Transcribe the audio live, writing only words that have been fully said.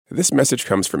This message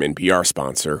comes from NPR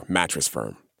sponsor Mattress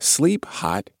Firm. Sleep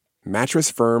hot. Mattress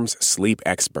Firm's sleep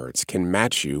experts can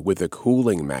match you with a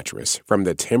cooling mattress from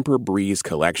the Tempur-Breeze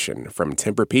collection from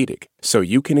Tempur-Pedic, so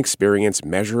you can experience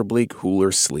measurably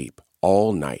cooler sleep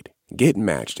all night. Get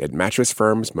matched at Mattress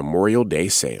Firm's Memorial Day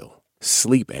sale.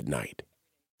 Sleep at night.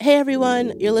 Hey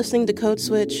everyone, you're listening to Code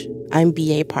Switch. I'm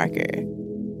B.A. Parker.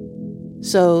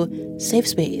 So, safe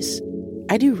space.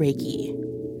 I do Reiki.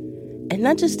 And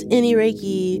not just any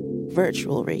Reiki,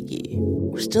 virtual Reiki.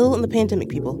 We're still in the pandemic,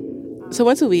 people. So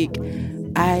once a week,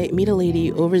 I meet a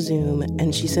lady over Zoom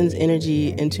and she sends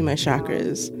energy into my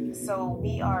chakras. So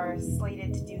we are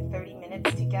slated to do 30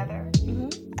 minutes together.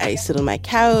 I sit on my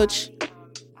couch,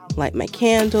 light my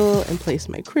candle, and place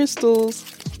my crystals.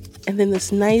 And then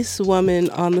this nice woman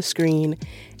on the screen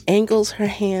angles her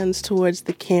hands towards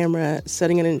the camera,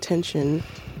 setting an intention.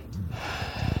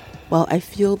 While I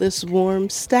feel this warm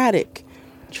static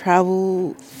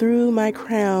travel through my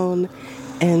crown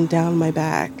and down my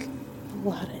back. A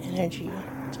lot of energy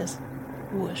just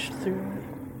whooshed through.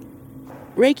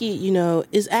 Reiki,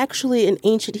 is actually an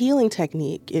ancient healing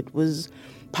technique. It was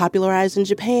popularized in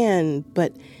Japan,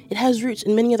 but it has roots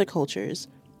in many other cultures.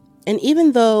 And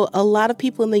even though a lot of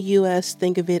people in the U.S.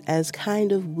 think of it as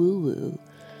kind of woo-woo,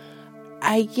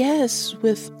 I guess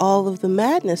with all of the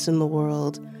madness in the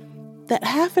world, that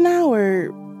half an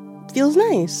hour feels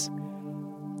nice.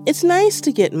 It's nice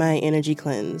to get my energy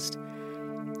cleansed.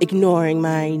 Ignoring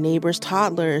my neighbor's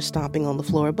toddler stomping on the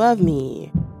floor above me,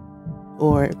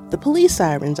 or the police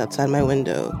sirens outside my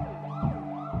window,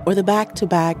 or the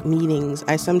back-to-back meetings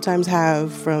I sometimes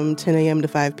have from 10 a.m. to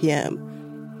 5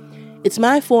 p.m. It's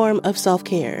my form of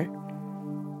self-care.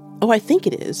 Oh, I think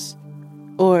it is.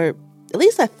 Or at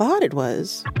least I thought it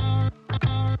was.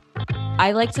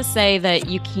 I like to say that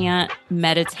you can't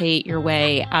meditate your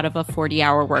way out of a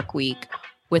 40-hour work week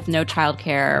with no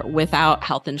childcare, without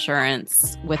health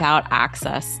insurance, without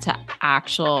access to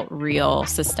actual, real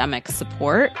systemic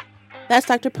support. That's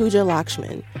Dr. Pooja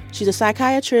Lakshman. She's a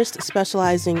psychiatrist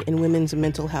specializing in women's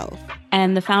mental health.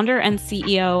 And the founder and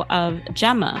CEO of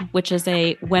Gemma, which is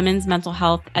a women's mental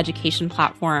health education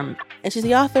platform. And she's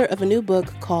the author of a new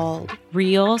book called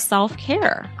Real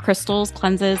Self-Care, Crystals,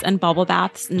 Cleanses, and Bubble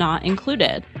Baths Not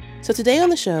Included. So today on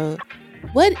the show,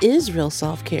 what is real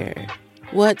self-care?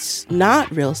 What's not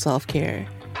real self-care?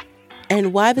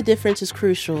 And why the difference is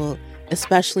crucial,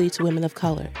 especially to women of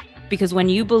color. Because when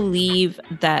you believe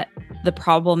that the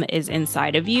problem is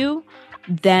inside of you,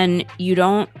 then you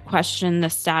don't question the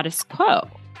status quo.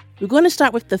 We're going to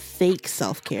start with the fake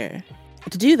self-care.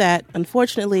 To do that,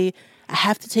 unfortunately, I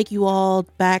have to take you all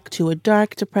back to a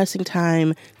dark, depressing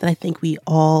time that I think we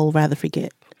all rather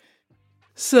forget.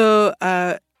 So,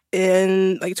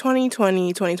 in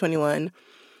 2020, 2021,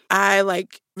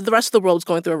 the rest of the world was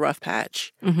going through a rough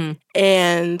patch. Mm-hmm.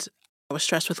 And I was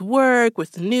stressed with work,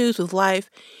 with the news, with life.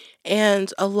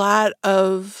 And a lot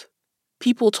of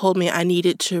people told me I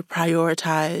needed to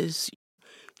prioritize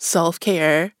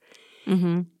self-care.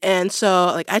 Mm-hmm. And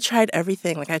so, I tried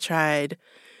everything. I tried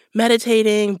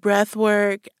meditating, breath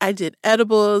work. I did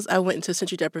edibles. I went into a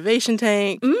sensory deprivation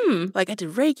tank. I did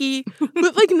Reiki.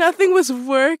 But, nothing was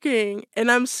working. And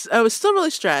I was still really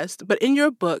stressed. But in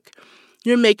your book,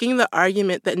 you're making the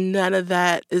argument that none of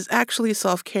that is actually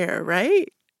self-care,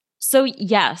 right? So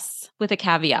yes, with a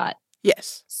caveat.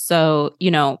 Yes. So,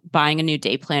 buying a new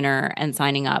day planner and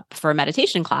signing up for a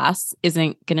meditation class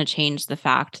isn't going to change the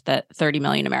fact that 30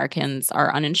 million Americans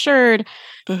are uninsured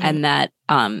and that,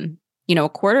 a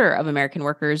quarter of American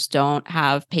workers don't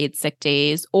have paid sick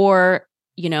days, or,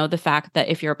 the fact that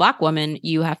if you're a Black woman,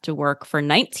 you have to work for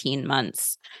 19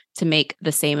 months to make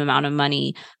the same amount of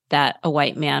money that a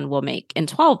white man will make in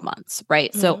 12 months,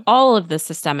 right? So all of the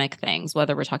systemic things,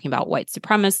 whether we're talking about white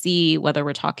supremacy, whether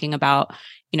we're talking about,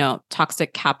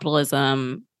 toxic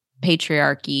capitalism,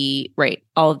 patriarchy, right?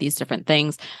 All of these different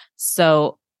things.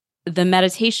 So the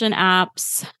meditation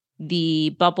apps,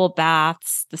 the bubble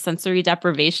baths, the sensory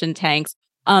deprivation tanks,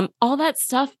 all that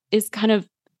stuff is kind of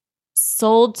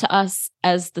sold to us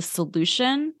as the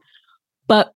solution,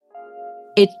 but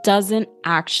it doesn't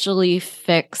actually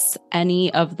fix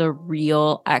any of the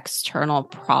real external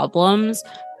problems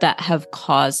that have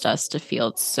caused us to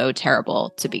feel so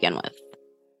terrible to begin with.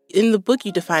 In the book,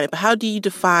 you define it, but how do you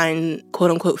define quote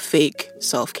unquote fake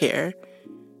self-care?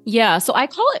 Yeah, so I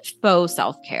call it faux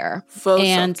self-care.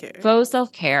 Faux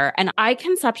self-care. And I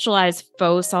conceptualize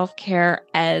faux self-care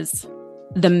as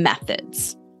the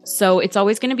methods. So it's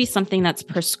always going to be something that's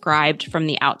prescribed from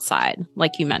the outside.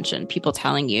 Like you mentioned, people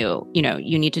telling you,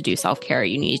 you need to do self-care,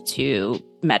 you need to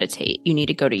meditate, you need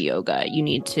to go to yoga, you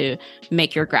need to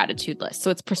make your gratitude list.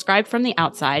 So it's prescribed from the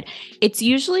outside. It's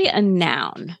usually a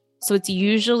noun. So it's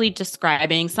usually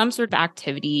describing some sort of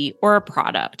activity or a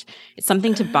product. It's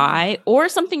something to buy or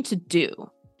something to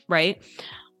do, right?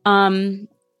 And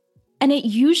it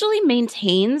usually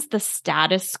maintains the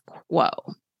status quo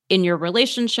in your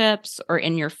relationships or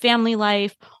in your family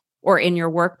life or in your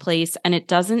workplace. And it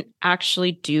doesn't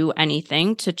actually do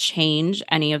anything to change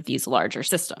any of these larger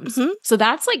systems. Mm-hmm. So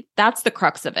that's the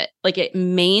crux of it. Like it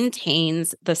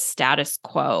maintains the status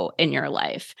quo in your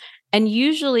life. And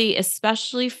usually,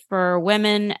 especially for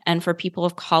women and for people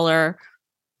of color,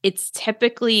 it's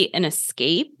typically an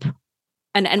escape.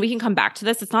 And we can come back to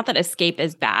this. It's not that escape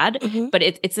is bad, mm-hmm. but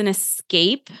it's an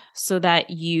escape so that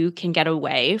you can get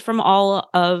away from all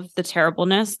of the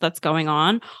terribleness that's going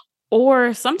on.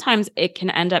 Or sometimes it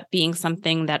can end up being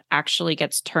something that actually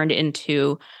gets turned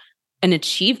into an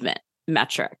achievement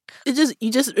metric. You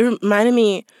just reminded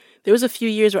me, there was a few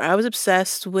years where I was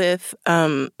obsessed with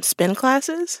spin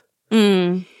classes.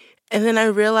 And then I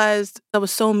realized I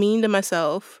was so mean to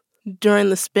myself during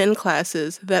the spin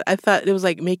classes that I thought it was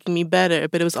like making me better,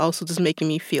 but it was also just making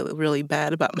me feel really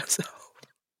bad about myself.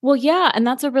 Well, yeah. And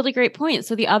that's a really great point.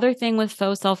 So the other thing with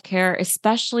faux self-care,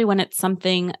 especially when it's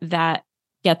something that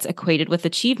gets equated with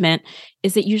achievement,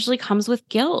 is it usually comes with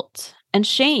guilt and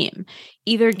shame.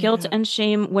 Either guilt and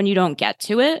shame when you don't get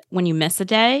to it, when you miss a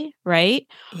day, right?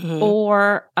 Mm-hmm.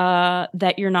 Or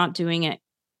that you're not doing it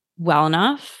well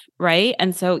enough. Right.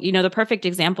 And so, the perfect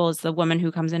example is the woman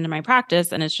who comes into my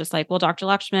practice and it's just like, well, Dr.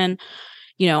 Lakshman,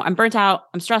 I'm burnt out,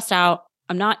 I'm stressed out,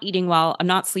 I'm not eating well, I'm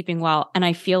not sleeping well, and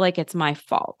I feel like it's my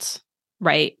fault,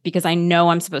 right? Because I know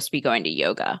I'm supposed to be going to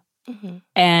yoga. Mm-hmm.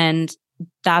 And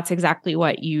that's exactly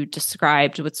what you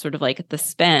described with sort of like the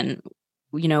spin.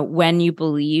 When you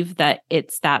believe that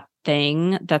it's that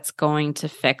thing that's going to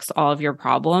fix all of your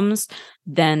problems,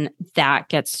 then that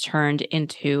gets turned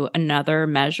into another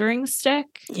measuring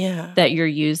stick that you're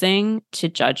using to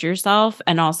judge yourself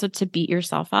and also to beat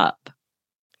yourself up.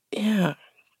 Yeah.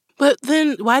 But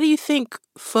then why do you think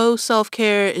faux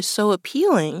self-care is so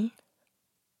appealing?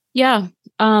 Yeah.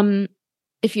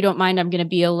 If you don't mind, I'm going to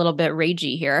be a little bit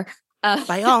ragey here.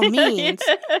 By all means,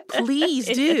 please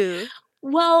do.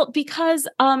 Well, because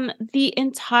the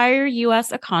entire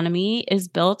U.S. economy is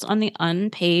built on the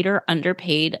unpaid or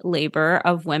underpaid labor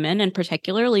of women, and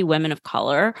particularly women of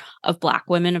color, of Black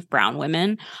women, of brown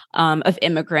women, of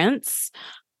immigrants,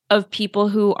 of people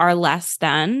who are less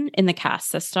than in the caste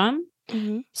system.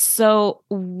 Mm-hmm. So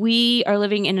we are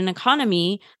living in an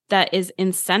economy that is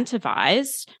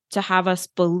incentivized to have us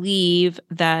believe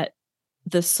that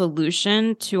the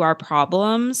solution to our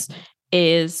problems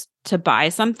is to buy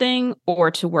something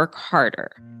or to work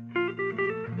harder.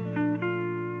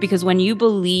 Because when you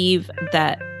believe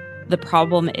that the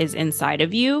problem is inside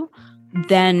of you,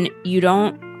 then you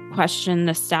don't question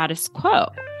the status quo.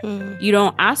 You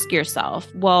don't ask yourself,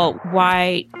 well,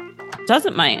 why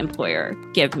doesn't my employer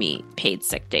give me paid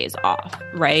sick days off,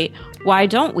 right? Why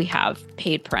don't we have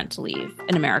paid parental leave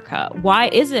in America? Why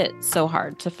is it so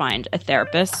hard to find a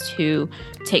therapist who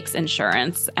takes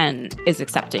insurance and is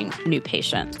accepting new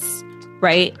patients,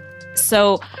 right?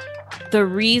 So the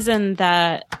reason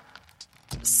that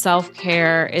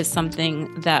self-care is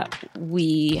something that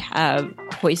we have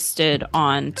hoisted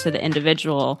on to the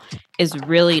individual is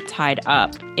really tied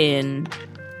up in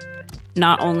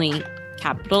not only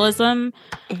capitalism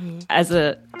as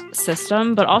a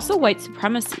system, but also white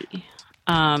supremacy.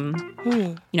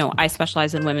 I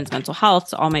specialize in women's mental health.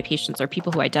 So all my patients are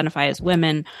people who identify as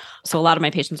women. So a lot of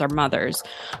my patients are mothers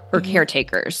or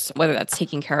caretakers, whether that's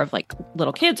taking care of like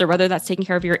little kids or whether that's taking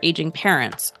care of your aging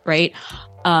parents, right?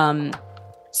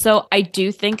 So I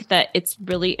do think that it's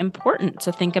really important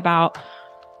to think about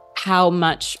how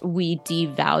much we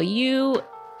devalue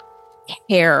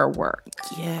care work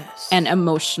and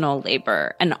emotional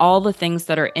labor and all the things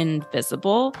that are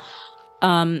invisible.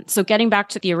 So getting back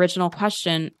to the original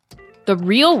question, the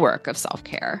real work of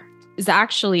self-care is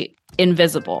actually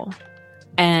invisible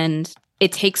and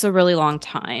it takes a really long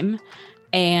time.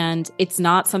 And it's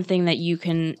not something that you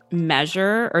can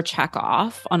measure or check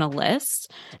off on a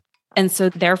list. And so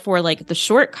therefore, like the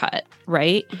shortcut,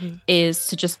 right, is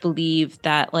to just believe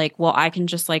that like, well, I can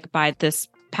just like buy this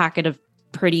packet of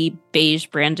pretty beige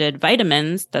branded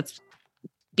vitamins that's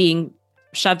being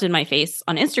shoved in my face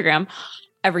on Instagram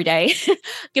every day.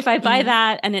 If I buy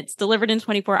that and it's delivered in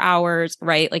 24 hours,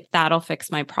 right, like that'll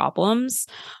fix my problems,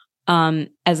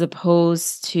 as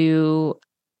opposed to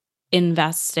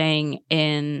investing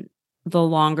in the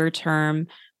longer term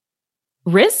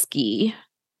risky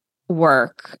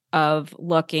work of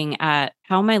looking at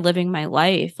how am I living my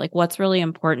life? Like, what's really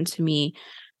important to me?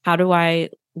 How do I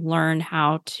learn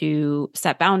how to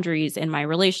set boundaries in my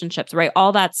relationships, right?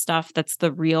 All that stuff, that's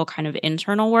the real kind of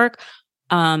internal work.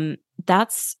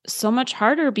 That's so much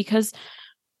harder because,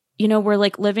 we're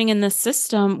like living in this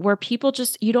system where people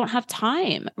you don't have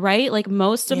time, right? Like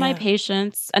most of my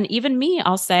patients, and even me,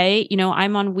 I'll say,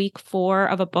 I'm on week 4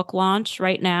 of a book launch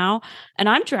right now, and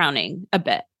I'm drowning a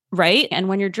bit. Right. And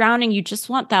when you're drowning, you just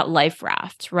want that life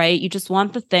raft, right? You just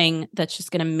want the thing that's just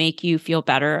going to make you feel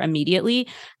better immediately.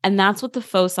 And that's what the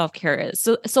faux self-care is.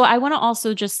 So I want to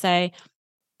also just say,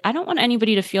 I don't want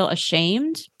anybody to feel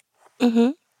ashamed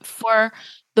for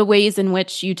the ways in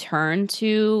which you turn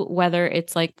to, whether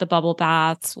it's like the bubble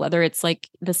baths, whether it's like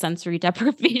the sensory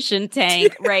deprivation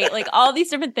tank, right? Like all these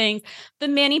different things, the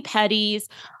mani-pedis,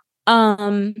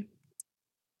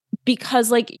 because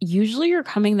like usually you're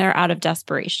coming there out of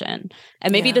desperation.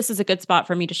 And maybe this is a good spot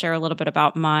for me to share a little bit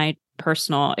about my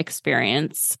personal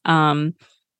experience.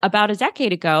 About a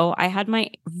decade ago, I had my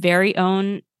very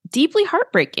own deeply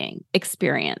heartbreaking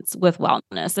experience with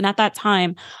wellness. And at that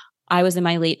time, I was in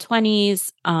my late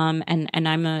 20s, and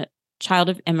I'm a child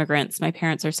of immigrants. My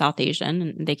parents are South Asian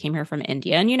and they came here from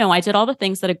India. And, I did all the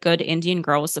things that a good Indian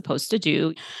girl was supposed to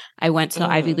do. I went to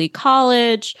Ivy League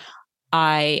college.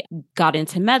 I got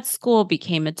into med school,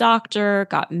 became a doctor,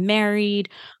 got married,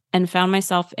 and found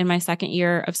myself in my second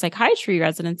year of psychiatry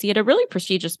residency at a really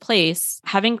prestigious place.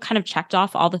 Having kind of checked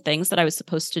off all the things that I was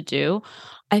supposed to do,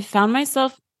 I found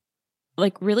myself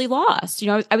like really lost.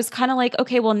 I was kind of like,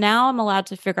 okay, well, now I'm allowed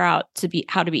to figure out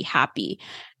how to be happy.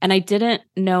 And I didn't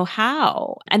know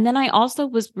how. And then I also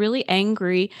was really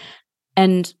angry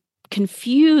and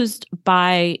confused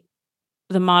by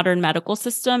the modern medical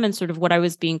system and sort of what I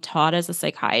was being taught as a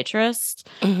psychiatrist.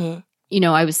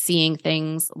 I was seeing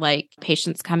things like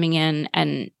patients coming in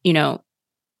and,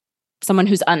 someone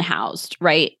who's unhoused,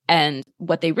 right? And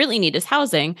what they really need is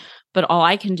housing, but all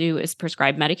I can do is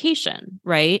prescribe medication,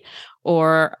 right?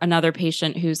 Or another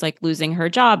patient who's like losing her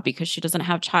job because she doesn't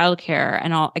have childcare.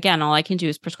 And all I can do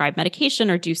is prescribe medication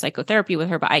or do psychotherapy with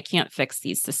her, but I can't fix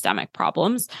these systemic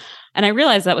problems. And I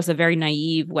realized that was a very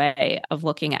naive way of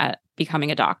looking at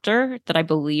becoming a doctor, that I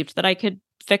believed that I could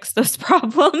fix those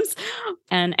problems.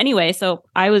 And anyway, so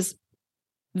I was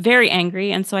very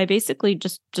angry. And so I basically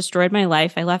just destroyed my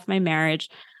life. I left my marriage.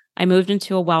 I moved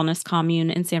into a wellness commune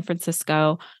in San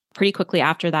Francisco. Pretty quickly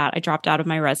after that, I dropped out of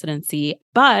my residency.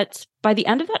 But by the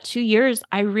end of that 2 years,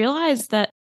 I realized that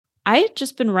I had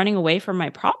just been running away from my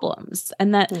problems,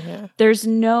 and that there's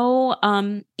no,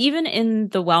 even in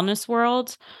the wellness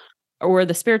world or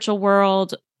the spiritual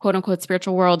world, quote unquote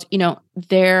spiritual world,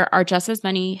 there are just as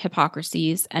many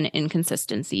hypocrisies and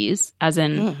inconsistencies as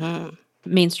in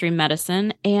mainstream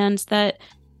medicine, and that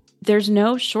there's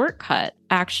no shortcut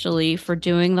actually for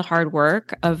doing the hard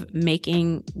work of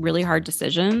making really hard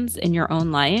decisions in your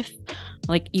own life.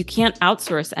 Like you can't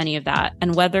outsource any of that.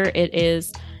 And whether it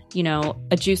is,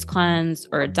 a juice cleanse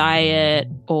or a diet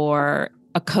or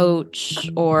a coach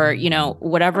or,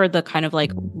 whatever the kind of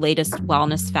like latest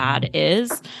wellness fad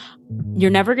is,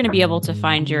 you're never going to be able to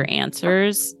find your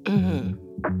answers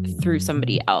through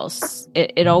somebody else.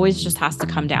 It always just has to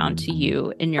come down to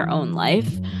you in your own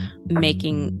life,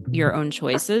 making your own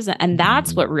choices. And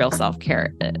that's what real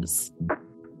self-care is.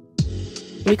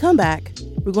 When we come back,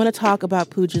 we're going to talk about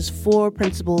Pooja's 4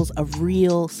 principles of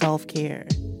real self-care.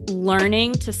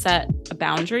 Learning to set a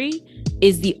boundary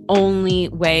is the only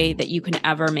way that you can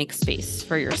ever make space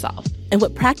for yourself. And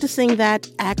what practicing that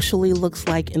actually looks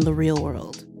like in the real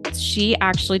world. She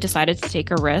actually decided to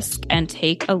take a risk and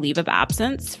take a leave of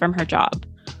absence from her job,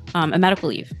 a medical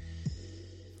leave.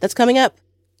 That's coming up.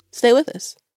 Stay with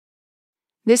us.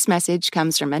 This message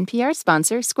comes from NPR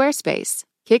sponsor Squarespace.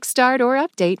 Kickstart or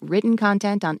update written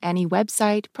content on any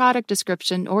website, product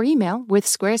description, or email with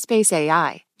Squarespace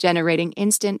AI, generating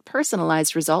instant,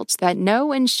 personalized results that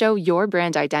know and show your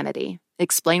brand identity.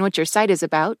 Explain what your site is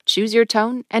about, choose your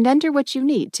tone, and enter what you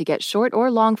need to get short or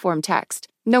long-form text.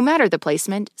 No matter the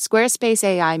placement, Squarespace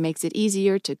AI makes it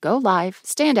easier to go live,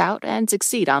 stand out, and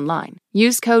succeed online.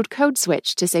 Use code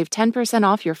CODESWITCH to save 10%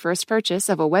 off your first purchase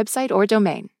of a website or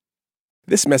domain.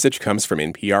 This message comes from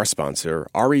NPR sponsor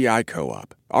REI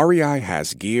Co-op. REI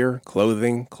has gear,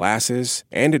 clothing, classes,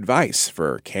 and advice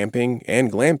for camping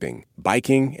and glamping,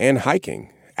 biking and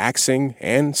hiking, axing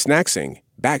and snacksing,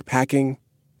 backpacking,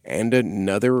 and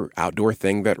another outdoor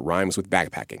thing that rhymes with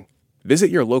backpacking.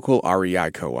 Visit your local REI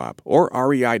Co-op or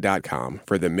rei.com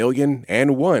for the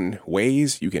 1,000,001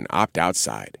 ways you can opt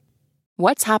outside.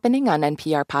 What's happening on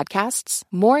NPR podcasts?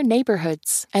 More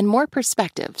neighborhoods and more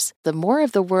perspectives. The more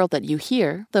of the world that you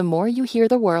hear, the more you hear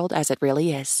the world as it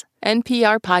really is.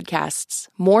 NPR podcasts.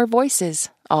 More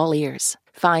voices, all ears.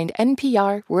 Find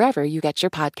NPR wherever you get your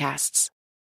podcasts.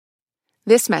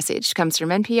 This message comes from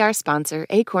NPR sponsor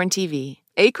Acorn TV.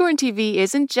 Acorn TV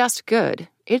isn't just good,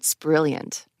 it's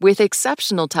brilliant. With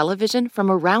exceptional television from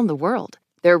around the world.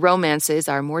 Their romances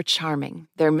are more charming,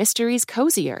 their mysteries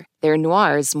cozier, their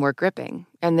noirs more gripping,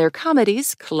 and their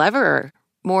comedies cleverer.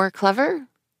 More clever?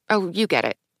 Oh, you get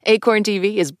it. Acorn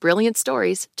TV is brilliant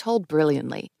stories told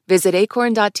brilliantly. Visit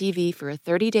acorn.tv for a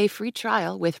 30-day free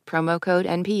trial with promo code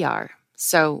NPR.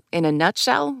 So, in a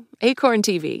nutshell, Acorn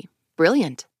TV.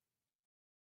 Brilliant.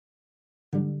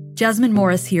 Jasmine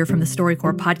Morris here from the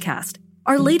StoryCorps podcast.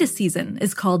 Our latest season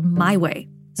is called My Way.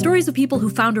 Stories of people who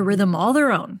found a rhythm all their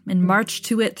own and marched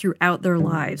to it throughout their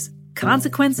lives.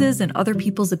 Consequences and other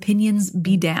people's opinions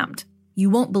be damned. You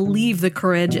won't believe the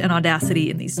courage and audacity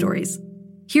in these stories.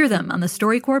 Hear them on the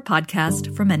StoryCorps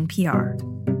podcast from NPR.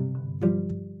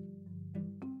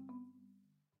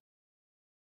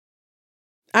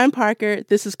 I'm Parker,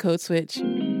 this is Code Switch,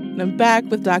 and I'm back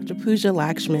with Dr. Pooja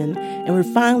Lakshman, and we're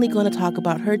finally going to talk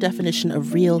about her definition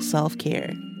of real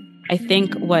self-care. I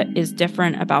think what is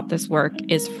different about this work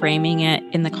is framing it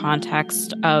in the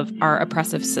context of our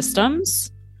oppressive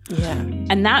systems. Yeah.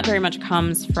 And that very much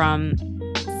comes from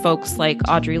folks like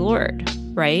Audre Lorde,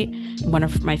 right? One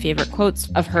of my favorite quotes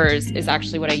of hers is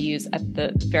actually what I use at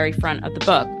the very front of the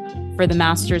book. For the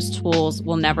master's tools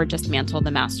will never dismantle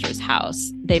the master's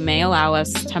house. They may allow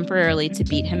us temporarily to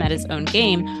beat him at his own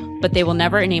game, but they will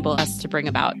never enable us to bring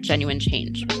about genuine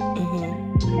change. Mm-hmm.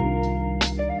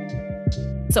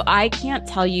 So I can't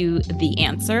tell you the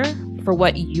answer for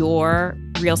what your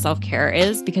real self-care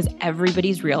is because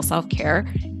everybody's real self-care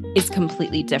is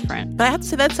completely different. But I have to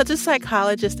say that's such a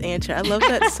psychologist answer. I love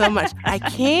that so much. I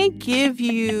can't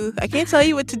tell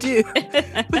you what to do.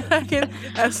 But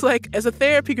as a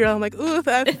therapy girl, I'm like, ooh,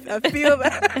 I feel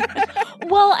that.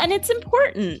 Well, and it's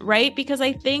important, right? Because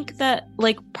I think that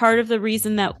part of the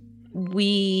reason that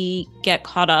we get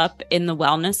caught up in the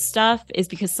wellness stuff is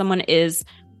because someone is,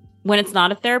 when it's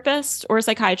not a therapist or a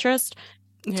psychiatrist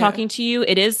talking to you,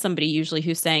 it is somebody usually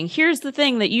who's saying, here's the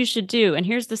thing that you should do, and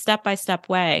here's the step-by-step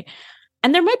way.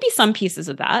 And there might be some pieces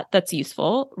of that that's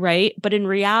useful, right? But in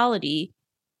reality,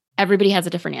 everybody has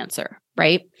a different answer,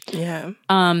 right? Yeah.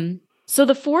 So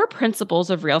the 4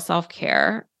 principles of real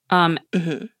self-care, and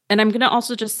I'm going to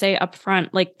also just say up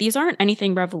front, these aren't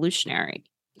anything revolutionary.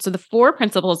 So the 4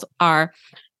 principles are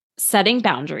setting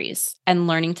boundaries and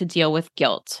learning to deal with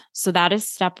guilt. So that is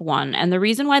step 1. And the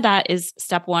reason why that is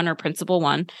step 1 or principle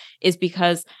 1 is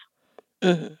because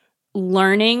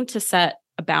learning to set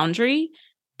a boundary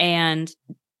and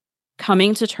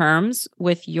coming to terms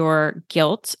with your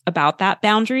guilt about that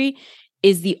boundary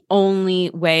is the only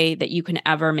way that you can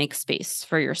ever make space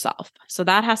for yourself. So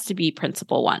that has to be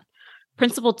principle 1.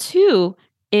 Principle 2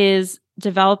 is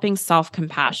developing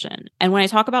self-compassion. And when I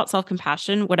talk about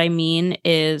self-compassion, what I mean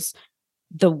is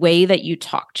the way that you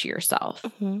talk to yourself,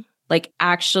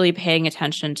 actually paying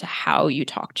attention to how you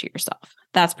talk to yourself.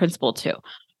 That's principle 2.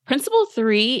 Principle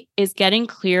 3 is getting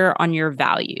clear on your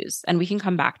values. And we can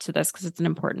come back to this because it's an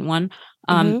important one.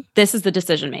 This is the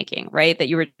decision-making, right? That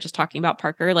you were just talking about,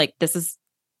 Parker. This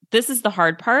is the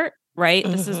hard part. Right.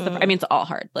 This is it's all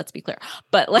hard. Let's be clear.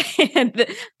 But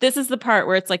this is the part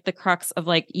where it's the crux of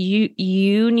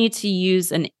you need to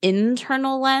use an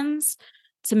internal lens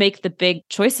to make the big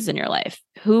choices in your life.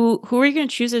 Who are you going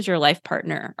to choose as your life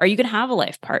partner? Are you going to have a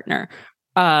life partner?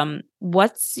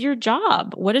 What's your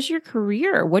job? What is your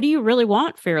career? What do you really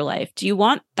want for your life? Do you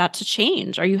want that to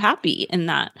change? Are you happy in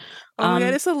that? Oh my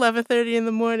God, it's 11:30 in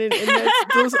the morning,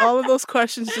 and all of those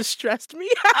questions just stressed me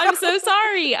out. I'm so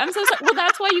sorry. Well,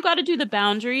 that's why you got to do the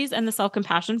boundaries and the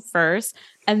self-compassion first,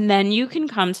 and then you can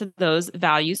come to those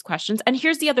values questions. And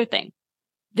here's the other thing.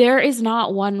 There is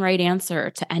not one right answer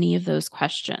to any of those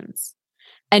questions.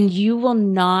 And you will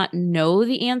not know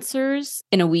the answers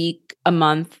in a week, a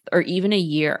month, or even a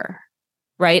year,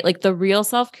 right? The real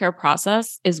self-care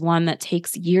process is one that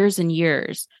takes years and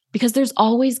years because there's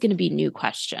always going to be new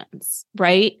questions,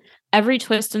 right? Every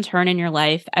twist and turn in your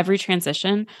life, every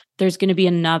transition, there's going to be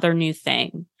another new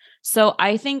thing. So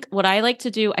I think what I like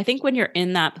to do, when you're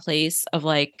in that place of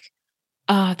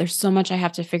there's so much I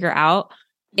have to figure out,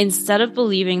 instead of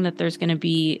believing that there's going to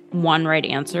be one right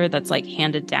answer that's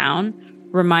handed down,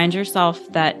 remind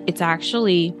yourself that it's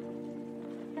actually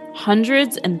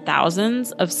hundreds and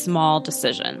thousands of small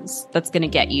decisions that's going to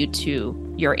get you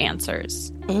to your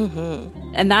answers.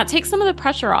 And that takes some of the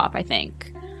pressure off, I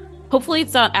think. hopefully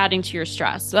it's not adding to your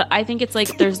stress. But I think it's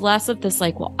like there's less of this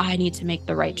like, well, I need to make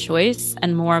the right choice,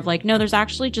 and more of like, no, there's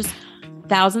actually just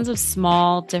thousands of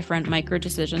small, different micro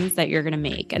decisions that you're going to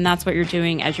make. And that's what you're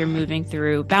doing as you're moving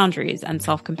through boundaries and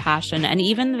self-compassion and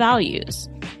even values.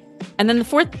 And then the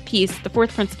fourth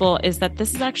principle is that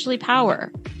this is actually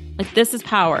power. Like, this is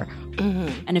power.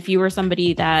 Mm-hmm. And if you are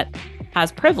somebody that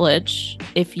has privilege,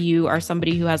 if you are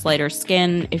somebody who has lighter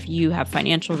skin, if you have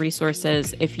financial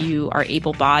resources, if you are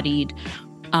able-bodied,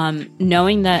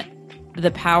 knowing that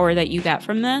the power that you get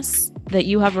from this, that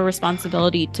you have a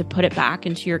responsibility to put it back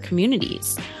into your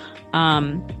communities.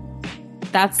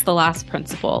 That's the last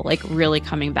principle, like really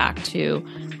coming back to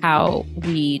how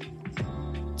we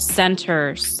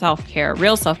center self-care,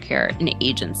 real self-care in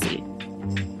agency.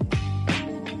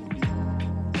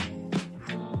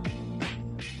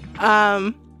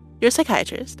 You're a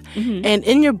psychiatrist, mm-hmm. and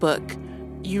in your book,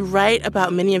 you write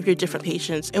about many of your different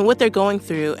patients and what they're going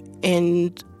through,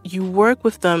 and you work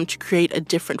with them to create a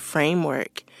different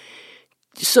framework.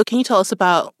 So can you tell us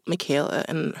about Michaela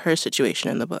and her situation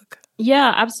in the book?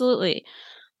 Yeah, absolutely.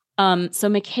 So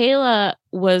Michaela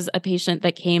was a patient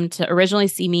that came to originally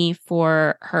see me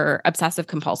for her obsessive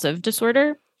compulsive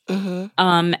disorder.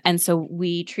 Mm-hmm. And so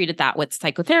we treated that with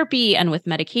psychotherapy and with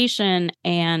medication.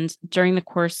 And during the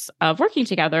course of working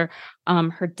together,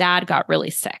 her dad got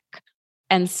really sick.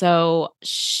 And so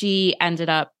she ended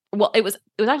up, well, it was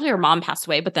actually her mom passed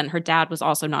away, but then her dad was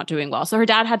also not doing well. So her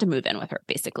dad had to move in with her,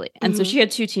 basically. And so she had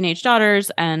 2 teenage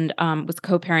daughters and was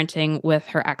co-parenting with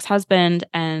her ex-husband.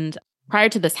 And prior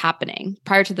to this happening,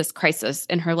 prior to this crisis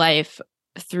in her life,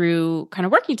 through kind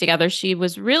of working together, she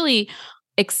was really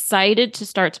excited to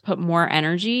start to put more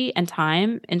energy and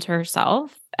time into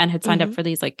herself and had signed up for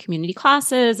these like community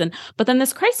classes. But then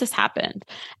this crisis happened.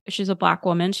 She's a Black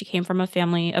woman. She came from a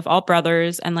family of all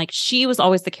brothers, and like she was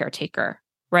always the caretaker,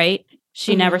 right?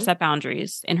 She never set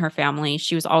boundaries in her family.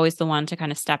 She was always the one to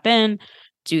kind of step in,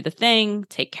 do the thing,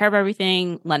 take care of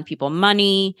everything, lend people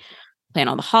money, plan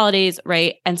all the holidays,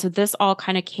 right? And so this all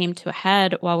kind of came to a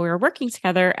head while we were working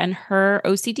together, and her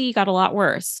OCD got a lot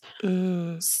worse.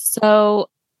 So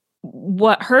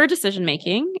what her decision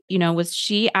making, was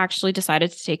she actually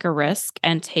decided to take a risk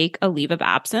and take a leave of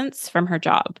absence from her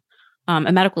job, a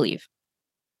medical leave.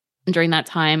 And during that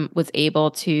time was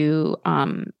able to,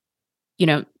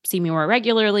 see me more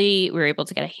regularly. We were able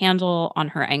to get a handle on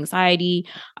her anxiety,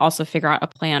 also figure out a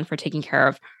plan for taking care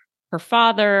of her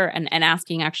father and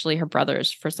asking actually her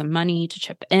brothers for some money to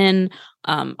chip in,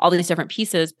 all these different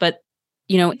pieces. But,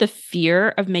 the fear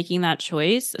of making that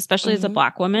choice, especially as a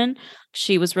Black woman,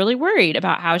 she was really worried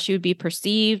about how she would be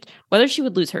perceived, whether she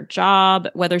would lose her job,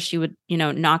 whether she would,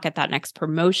 not get that next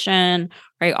promotion,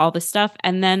 right? All this stuff.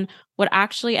 And then what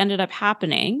actually ended up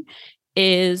happening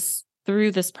is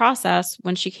through this process,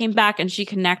 when she came back and she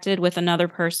connected with another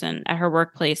person at her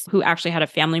workplace who actually had a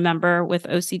family member with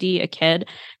OCD, a kid,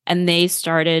 and they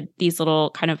started these little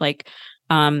kind of like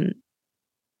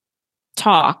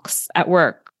talks at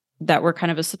work that were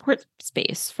kind of a support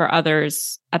space for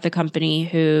others at the company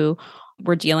who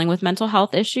were dealing with mental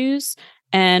health issues.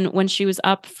 And when she was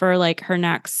up for like her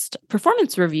next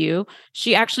performance review,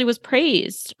 she actually was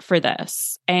praised for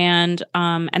this. And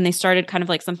they started kind of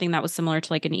like something that was similar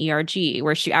to like an ERG,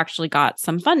 where she actually got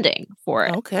some funding for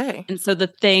it. Okay. And so the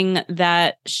thing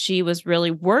that she was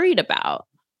really worried about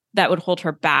that would hold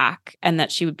her back and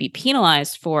that she would be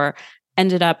penalized for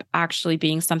ended up actually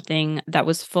being something that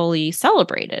was fully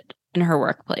celebrated in her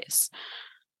workplace.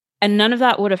 And none of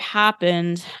that would have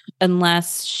happened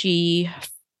unless she,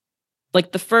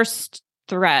 like the first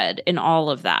thread in all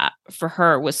of that for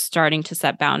her was starting to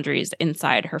set boundaries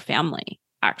inside her family,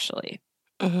 actually.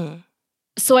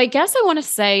 So I guess I want to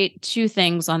say 2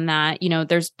 things on that.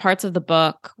 There's parts of the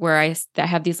book where I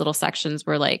have these little sections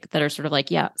where like, that are sort of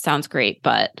like, yeah, sounds great,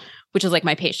 but which is like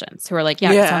my patients who are like,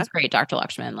 yeah, it sounds great, Dr.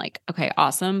 Lakshman. Like, okay,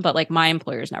 awesome. But like my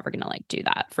employer's never going to like do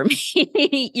that for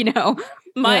me.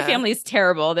 My family's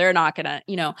terrible. They're not going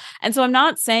to, and so I'm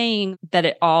not saying that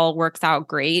it all works out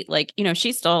great. Like,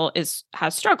 she still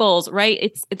has struggles,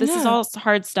 right? This is all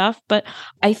hard stuff. But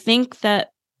I think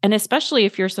that, and especially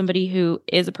if you're somebody who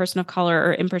is a person of color,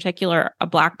 or in particular, a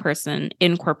Black person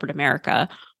in corporate America,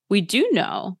 we do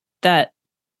know that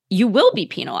you will be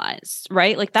penalized,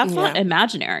 right? Like that's not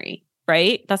imaginary,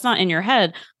 right? That's not in your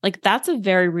head. Like that's a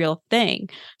very real thing.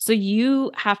 So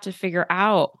you have to figure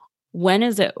out, when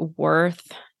is it worth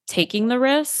taking the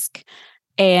risk,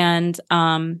 and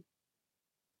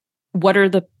what are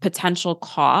the potential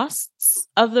costs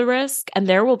of the risk? And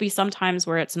there will be some times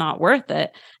where it's not worth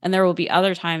it, and there will be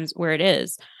other times where it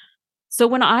is. So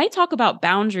when I talk about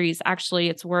boundaries, actually,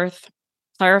 it's worth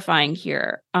clarifying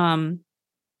here.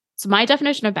 So my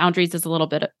definition of boundaries is a little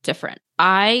bit different.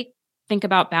 I think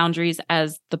about boundaries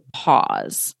as the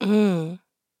pause. Mm.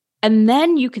 And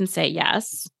then you can say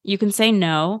yes, you can say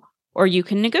no, or you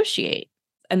can negotiate.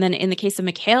 And then in the case of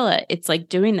Michaela, it's like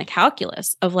doing the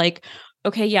calculus of like,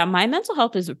 okay, yeah, my mental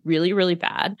health is really, really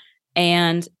bad.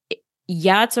 And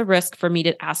yeah, it's a risk for me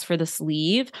to ask for this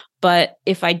leave. But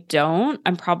if I don't,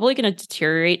 I'm probably going to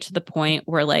deteriorate to the point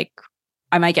where like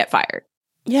I might get fired.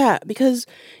 Yeah, because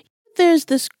there's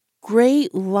this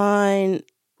great line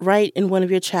right in one of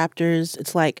your chapters.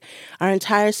 It's like, our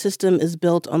entire system is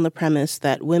built on the premise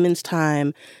that women's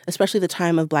time, especially the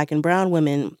time of Black and brown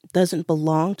women, doesn't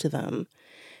belong to them.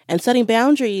 And setting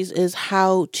boundaries is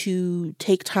how to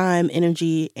take time,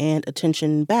 energy, and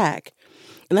attention back.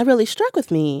 And that really struck with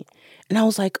me. And I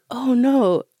was like, oh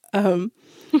no.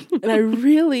 And I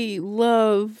really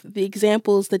love the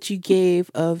examples that you gave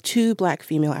of two Black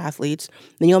female athletes,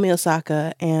 Naomi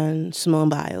Osaka and Simone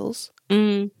Biles.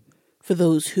 Mm. For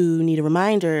those who need a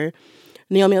reminder,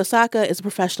 Naomi Osaka is a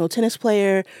professional tennis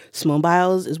player. Simone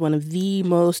Biles is one of the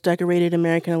most decorated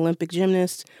American Olympic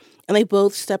gymnasts. And they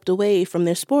both stepped away from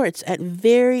their sports at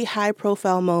very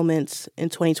high-profile moments in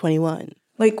 2021.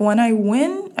 Like, when I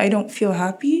win, I don't feel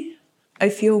happy. I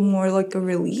feel more like a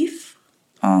relief.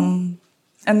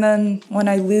 And then when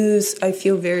I lose, I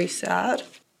feel very sad.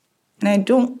 And I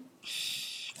don't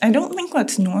think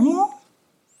that's normal.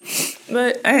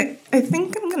 But I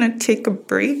think I'm going to take a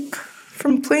break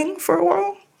from playing for a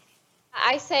while.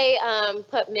 I say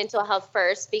put mental health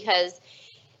first, because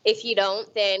if you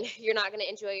don't, then you're not going to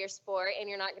enjoy your sport and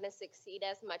you're not going to succeed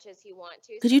as much as you want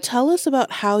to. Could you tell us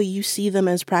about how you see them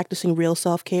as practicing real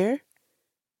self-care?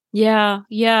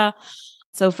 Yeah.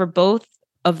 So for both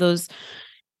of those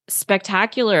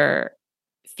spectacular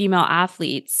female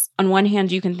athletes, on one hand,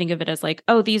 you can think of it as like,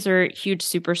 oh, these are huge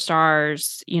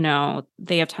superstars, you know,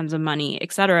 they have tons of money,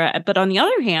 et cetera. But on the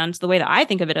other hand, the way that I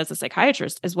think of it as a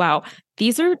psychiatrist is, wow,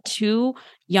 these are two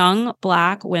young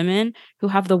Black women who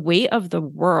have the weight of the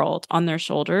world on their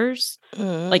shoulders,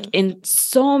 like in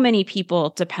so many people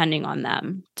depending on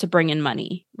them to bring in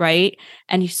money, right?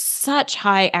 And such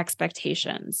high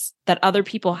expectations that other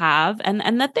people have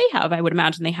and that they have, I would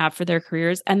imagine they have for their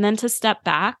careers. And then to step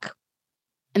back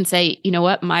and say, you know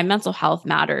what, my mental health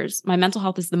matters. My mental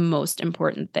health is the most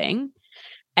important thing.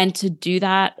 And to do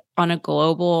that on a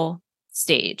global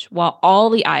stage while all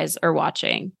the eyes are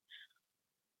watching.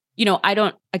 You know, I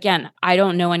don't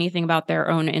know anything about their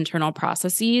own internal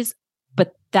processes,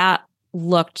 but that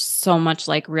looked so much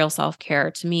like real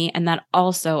self-care to me. And that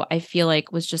also, I feel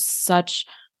like, was just such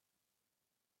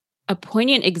a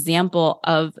poignant example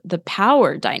of the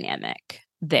power dynamic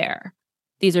there.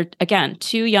 These are, again,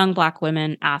 two young Black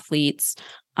women athletes,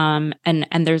 and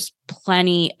there's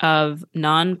plenty of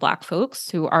non-Black folks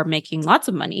who are making lots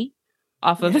of money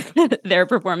off of their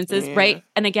performances, right?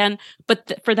 And again,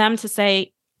 but for them to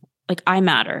say, like, I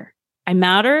matter, and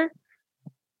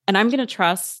I'm going to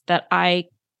trust that I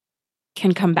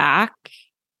can come back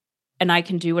and I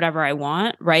can do whatever I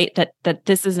want, right? That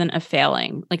this isn't a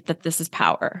failing, like that this is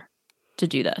power to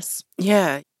do this.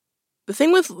 Yeah. The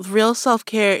thing with real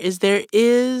self-care is there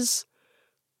is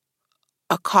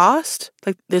a cost.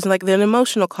 Like there's an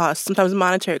emotional cost, sometimes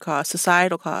monetary cost,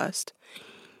 societal cost.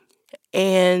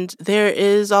 And there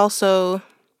is also,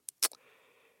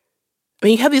 I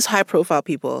mean, you have these high-profile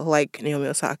people like Naomi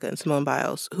Osaka and Simone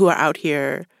Biles who are out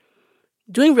here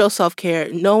doing real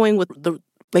self-care, knowing what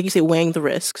like you say, weighing the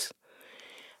risks.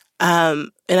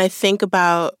 And I think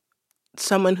about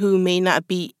someone who may not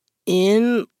be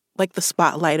in like the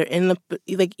spotlight or in the,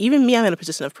 like even me, I'm in a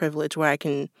position of privilege where I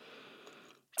can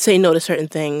say no to certain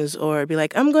things or be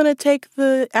like, I'm going to take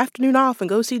the afternoon off and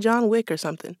go see John Wick or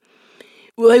something.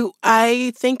 Like,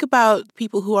 I think about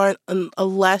people who are in a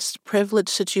less privileged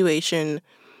situation.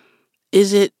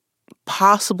 Is it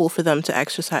possible for them to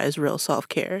exercise real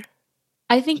self-care?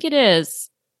 I think it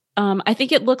is. I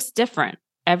think it looks different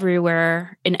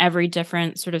everywhere in every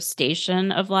different sort of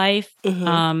station of life.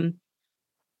 Mm-hmm.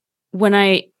 When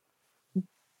I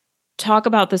talk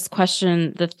about this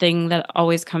question, the thing that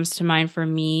always comes to mind for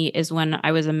me is when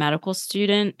I was a medical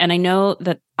student. And I know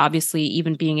that obviously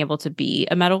even being able to be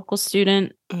a medical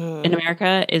student in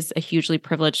America is a hugely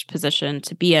privileged position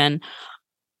to be in.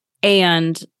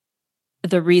 And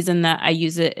the reason that I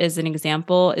use it as an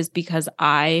example is because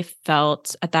I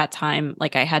felt at that time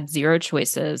like I had zero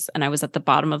choices and I was at the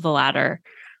bottom of the ladder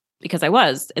because I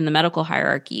was in the medical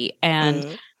hierarchy.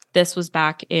 And this was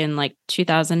back in like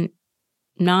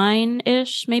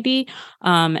 2009-ish, maybe.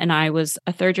 And I was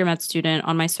a third-year med student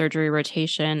on my surgery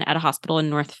rotation at a hospital in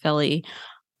North Philly.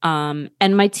 And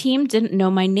my team didn't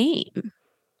know my name.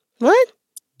 What?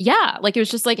 Yeah. Like it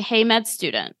was just like, hey, med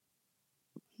student,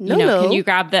 No. can you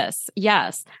grab this?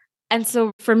 Yes. And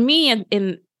so for me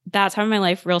in that time of my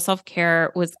life, real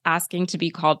self-care was asking to be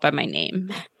called by my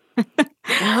name.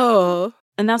 Oh.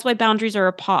 And that's why boundaries are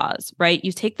a pause, right?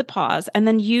 You take the pause and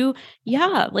then you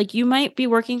might be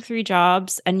working 3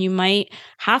 jobs and you might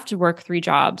have to work 3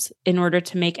 jobs in order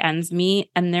to make ends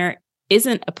meet. And there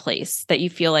isn't a place that you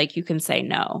feel like you can say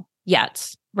no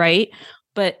yet, right?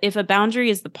 But if a boundary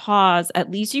is the pause,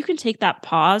 at least you can take that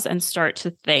pause and start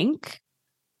to think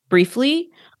briefly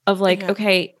of like,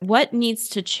 okay, what needs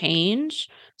to change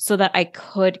so that I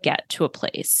could get to a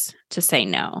place to say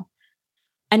no?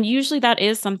 And usually that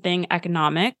is something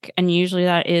economic, and usually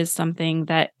that is something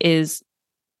that is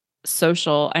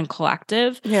social and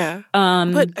collective. Yeah.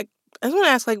 But I just want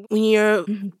to ask, like, when you're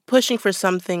pushing for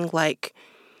something like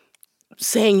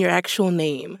saying your actual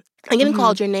name and getting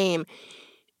called your name,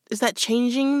 is that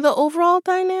changing the overall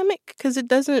dynamic? Because it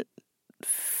doesn't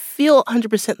feel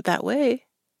 100% that way.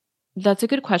 That's a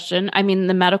good question. I mean,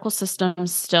 the medical system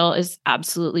still is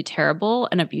absolutely terrible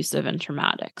and abusive and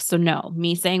traumatic. So no,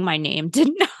 me saying my name did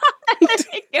not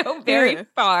go very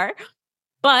far.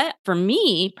 But for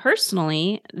me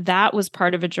personally, that was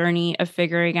part of a journey of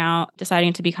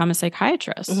deciding to become a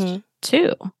psychiatrist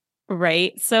too,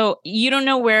 right? So you don't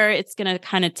know where it's going to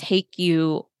kind of take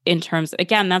you in terms,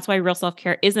 again, that's why real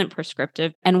self-care isn't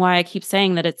prescriptive and why I keep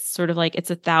saying that it's sort of like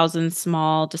it's 1,000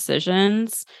 small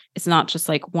decisions. It's not just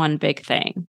like one big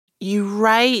thing. You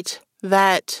write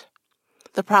that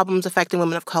the problems affecting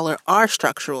women of color are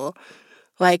structural.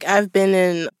 Like, I've been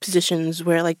in positions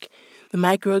where, like, the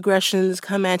microaggressions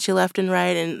come at you left and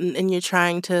right, and you're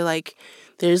trying to, like,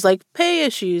 there's, like, pay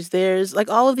issues. There's, like,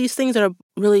 all of these things that are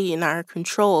really in our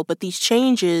control. But these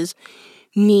changes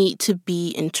need to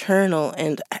be internal.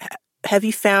 And have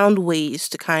you found ways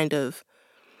to kind of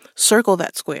circle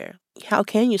that square? How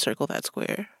can you circle that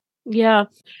square? Yeah.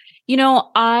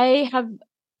 I have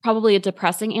probably a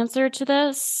depressing answer to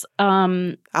this.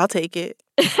 I'll take it.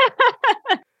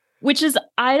 Which is,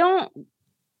 I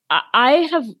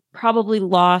have probably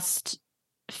lost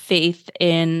faith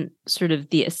in sort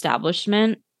of the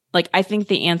establishment. Like, I think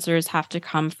the answers have to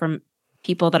come from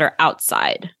people that are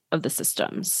outside of the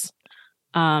systems.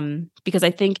 Because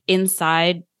I think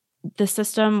inside the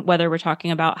system, whether we're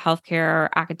talking about healthcare,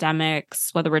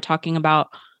 academics, whether we're talking about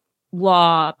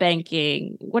law,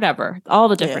 banking, whatever, all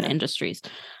the different industries,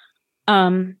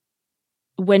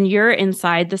 when you're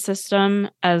inside the system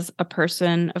as a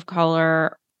person of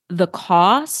color, the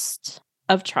cost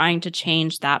of trying to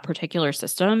change that particular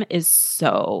system is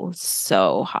so,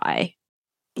 so high.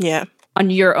 Yeah. On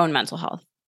your own mental health.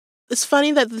 It's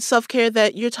funny that the self-care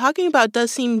that you're talking about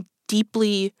does seem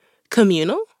deeply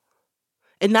communal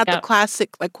and not the classic,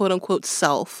 like, quote unquote,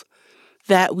 self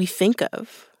that we think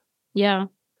of. Yeah.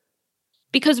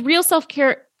 Because real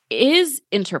self-care is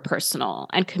interpersonal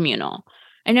and communal.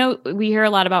 I know we hear a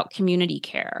lot about community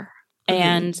care.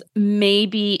 And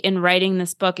maybe in writing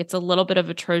this book, it's a little bit of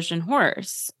a Trojan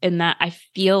horse in that I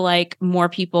feel like more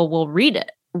people will read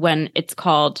it when it's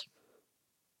called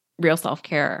real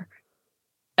self-care,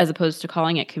 as opposed to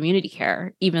calling it community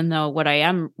care, even though what I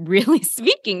am really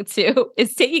speaking to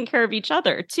is taking care of each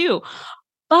other too.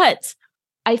 But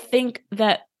I think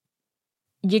that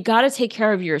you got to take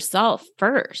care of yourself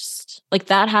first. Like,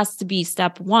 that has to be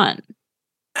step one.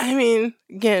 I mean,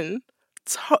 again,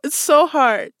 it's so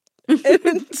hard.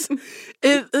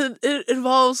 It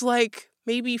involves like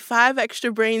maybe 5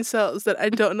 extra brain cells that I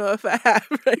don't know if I have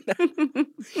right now.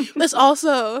 But it's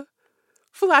also,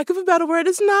 for lack of a better word,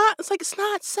 it's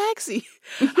not sexy.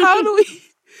 How do we,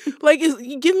 like,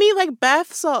 you give me like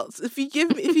bath salts. If you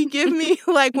give me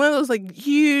like one of those like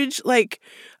huge, like,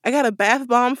 I got a bath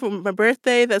bomb for my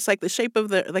birthday that's like the shape of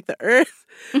the earth,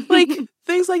 like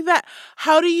things like that.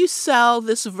 How do you sell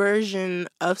this version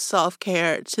of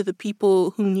self-care to the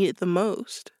people who need it the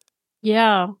most?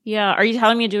 Yeah. Are you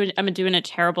telling me I'm doing a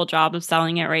terrible job of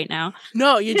selling it right now?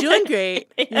 No, you're doing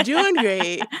great. You're doing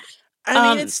great. I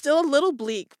mean, it's still a little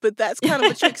bleak, but that's kind of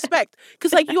what you expect.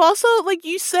 Because, like, you also, like,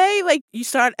 you say, like, you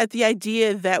start at the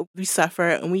idea that we suffer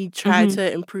and we try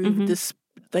to improve this,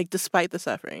 like, despite the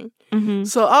suffering.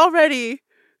 So already,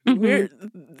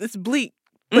 it's bleak,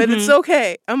 but it's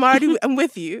okay. I'm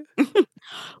with you.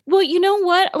 Well, you know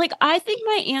what? Like, I think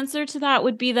my answer to that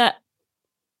would be that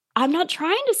I'm not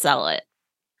trying to sell it.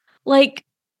 Like,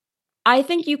 I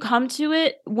think you come to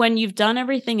it when you've done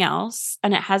everything else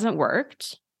and it hasn't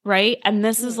worked. Right. And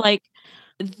this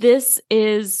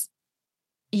is,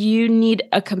 you need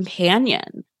a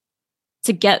companion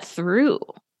to get through.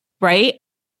 Right.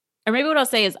 Or maybe what I'll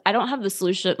say is I don't have the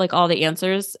solution, like all the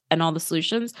answers and all the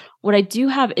solutions. What I do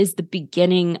have is the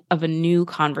beginning of a new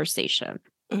conversation.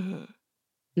 Mm-hmm.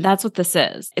 That's what this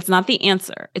is. It's not the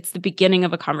answer. It's the beginning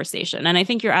of a conversation. And I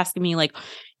think you're asking me, like,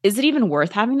 is it even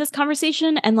worth having this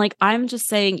conversation? And like, I'm just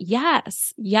saying,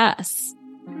 yes, yes,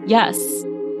 yes.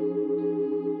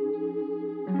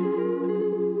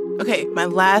 Okay, my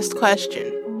last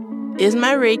question. Is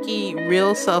my Reiki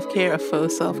real self-care or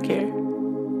faux self-care?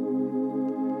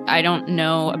 I don't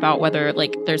know about whether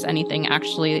like there's anything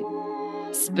actually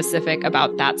specific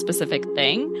about that specific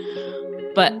thing.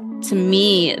 But to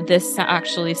me, this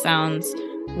actually sounds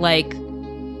like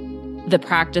the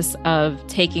practice of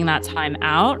taking that time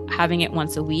out, having it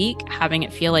once a week, having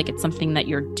it feel like it's something that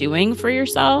you're doing for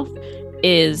yourself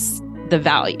is the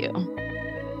value.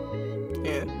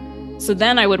 Yeah. So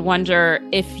then I would wonder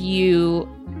if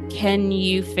can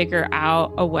you figure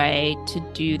out a way to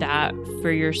do that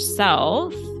for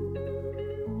yourself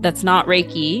that's not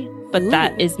Reiki, but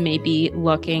that is maybe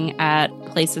looking at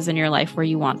places in your life where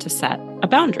you want to set a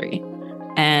boundary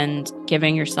and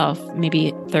giving yourself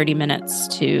maybe 30 minutes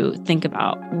to think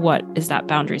about what is that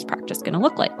boundaries practice going to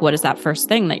look like? What is that first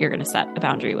thing that you're going to set a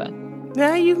boundary with?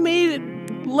 Now you've made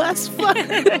it less fun.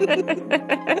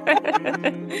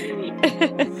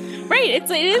 Right. It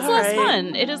is less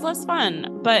fun. It is less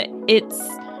fun, but it's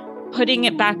putting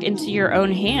it back into your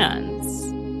own hands.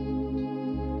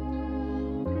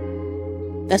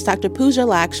 That's Dr. Pooja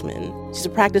Lakshman. She's a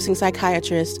practicing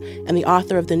psychiatrist and the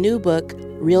author of the new book,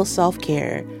 Real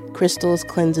Self-Care, Crystals,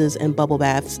 Cleanses, and Bubble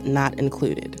Baths Not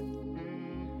Included.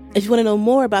 If you want to know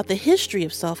more about the history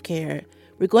of self-care,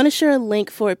 we're going to share a link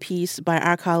for a piece by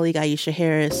our colleague Aisha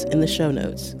Harris in the show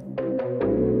notes.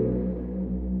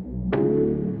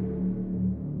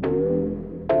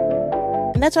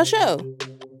 And that's our show.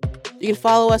 You can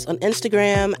follow us on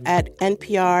Instagram at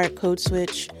NPR Code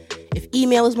Switch. If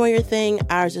email is more your thing,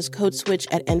 ours is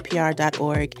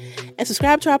codeswitch@npr.org. And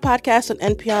subscribe to our podcast on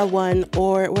NPR One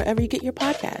or wherever you get your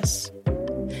podcasts.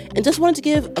 And just wanted to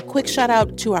give a quick shout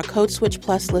out to our Code Switch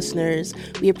Plus listeners.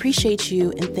 We appreciate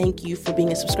you and thank you for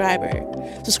being a subscriber.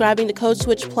 Subscribing to Code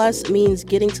Switch Plus means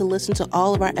getting to listen to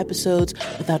all of our episodes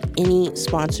without any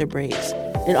sponsor breaks.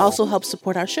 It also helps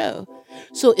support our show.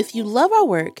 So if you love our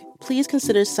work, please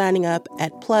consider signing up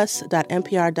at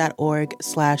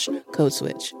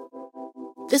plus.npr.org/codeswitch.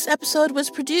 This episode was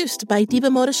produced by Deepa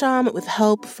Modasham with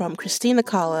help from Christina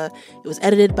Kalla. It was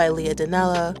edited by Leah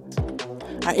Donnella.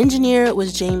 Our engineer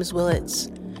was James Willits.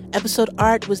 Episode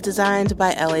art was designed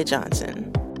by L.A.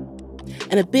 Johnson.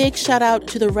 And a big shout out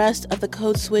to the rest of the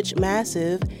Code Switch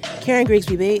massive: Karen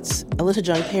Grigsby Bates, Alyssa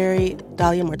Jung Perry,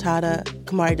 Dahlia Mortada,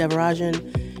 Kumari Devarajan,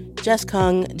 Jess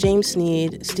Kung, James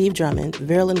Sneed, Steve Drummond,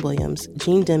 Verilyn Williams,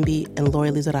 Jean Demby, and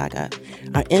Lori Lizaraga.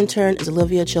 Our intern is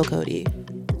Olivia Chilcote.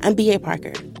 I'm B.A.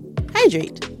 Parker.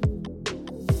 Hydrate.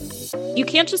 You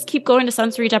can't just keep going to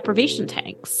sensory deprivation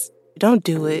tanks. Don't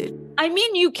do it. I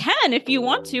mean, you can if you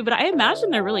want to, but I imagine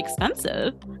they're really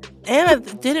expensive. And I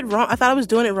did it wrong. I thought I was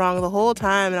doing it wrong the whole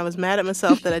time, and I was mad at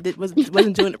myself that I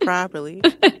wasn't doing it properly.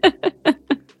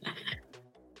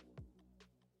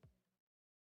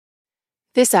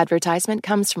 This advertisement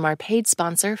comes from our paid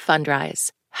sponsor,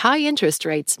 Fundrise. High interest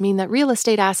rates mean that real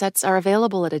estate assets are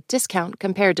available at a discount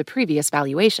compared to previous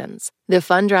valuations. The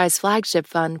Fundrise flagship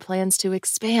fund plans to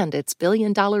expand its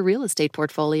billion-dollar real estate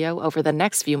portfolio over the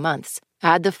next few months.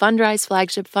 Add the Fundrise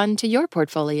flagship fund to your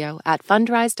portfolio at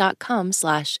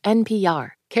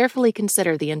fundrise.com/NPR. Carefully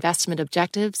consider the investment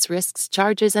objectives, risks,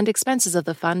 charges, and expenses of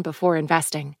the fund before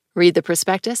investing. Read the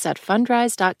prospectus at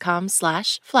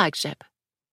fundrise.com/flagship.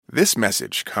 This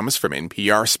message comes from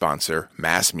NPR sponsor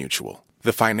MassMutual.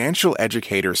 The Financial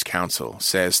Educators Council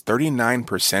says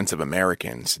 39% of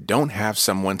Americans don't have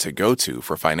someone to go to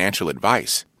for financial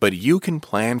advice, but you can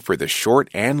plan for the short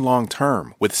and long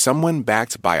term with someone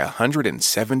backed by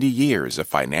 170 years of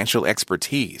financial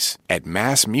expertise at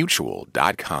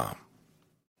MassMutual.com.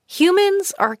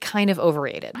 Humans are kind of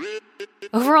overrated.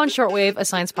 Over on Shortwave, a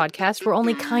science podcast, we're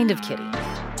only kind of kidding.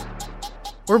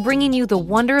 We're bringing you the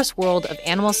wondrous world of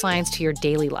animal science to your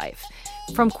daily life.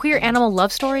 From queer animal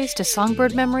love stories to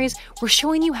songbird memories, we're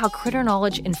showing you how critter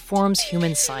knowledge informs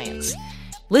human science.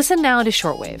 Listen now to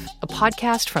Shortwave, a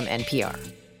podcast from NPR.